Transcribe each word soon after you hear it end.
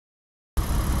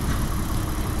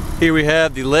Here we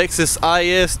have the Lexus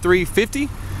IS 350.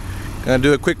 Gonna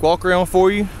do a quick walk around for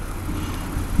you.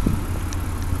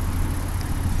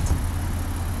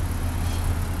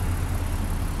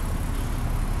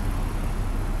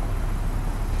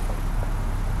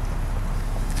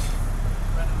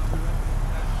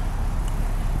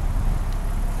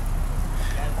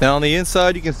 Now on the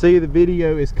inside you can see the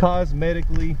video is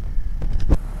cosmetically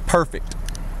perfect.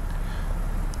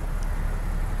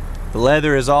 The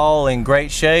leather is all in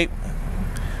great shape.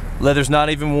 Leather's not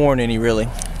even worn any really.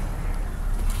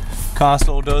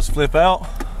 Console does flip out.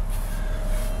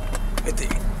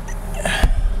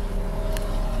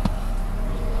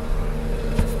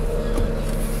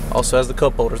 Also has the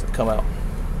cup holders that come out.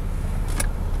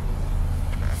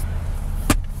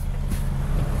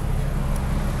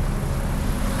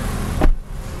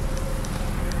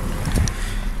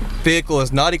 Vehicle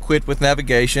is not equipped with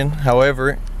navigation, however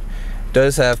it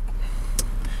does have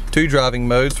 2 driving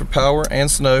modes for power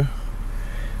and snow,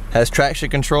 has traction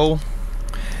control,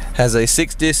 has a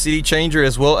 6-disc CD changer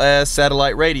as well as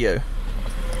satellite radio.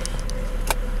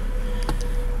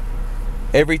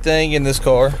 Everything in this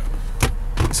car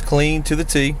is clean to the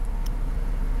T.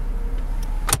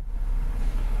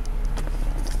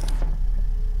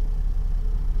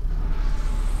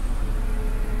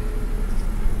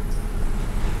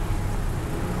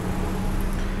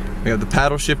 We have the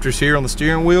paddle shifters here on the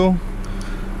steering wheel.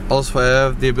 Also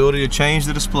have the ability to change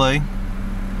the display.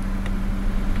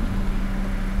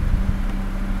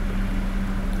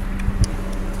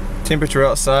 Temperature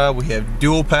outside, we have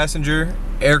dual passenger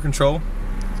air control.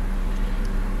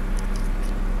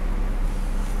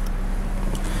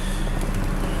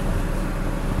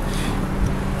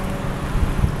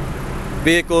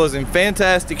 Vehicle is in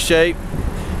fantastic shape.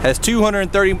 Has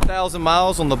 230,000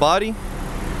 miles on the body.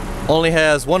 Only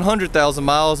has 100,000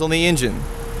 miles on the engine.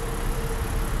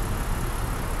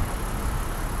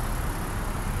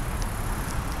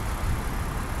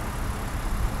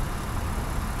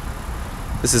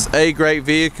 This is a great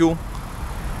vehicle.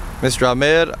 Mr.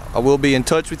 Ahmed, I will be in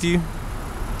touch with you. You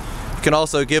can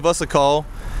also give us a call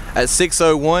at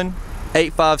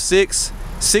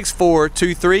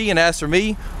 601-856-6423 and ask for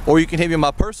me, or you can hit me on my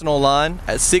personal line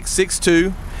at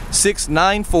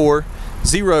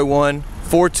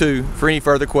 662-694-0142 for any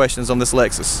further questions on this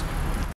Lexus.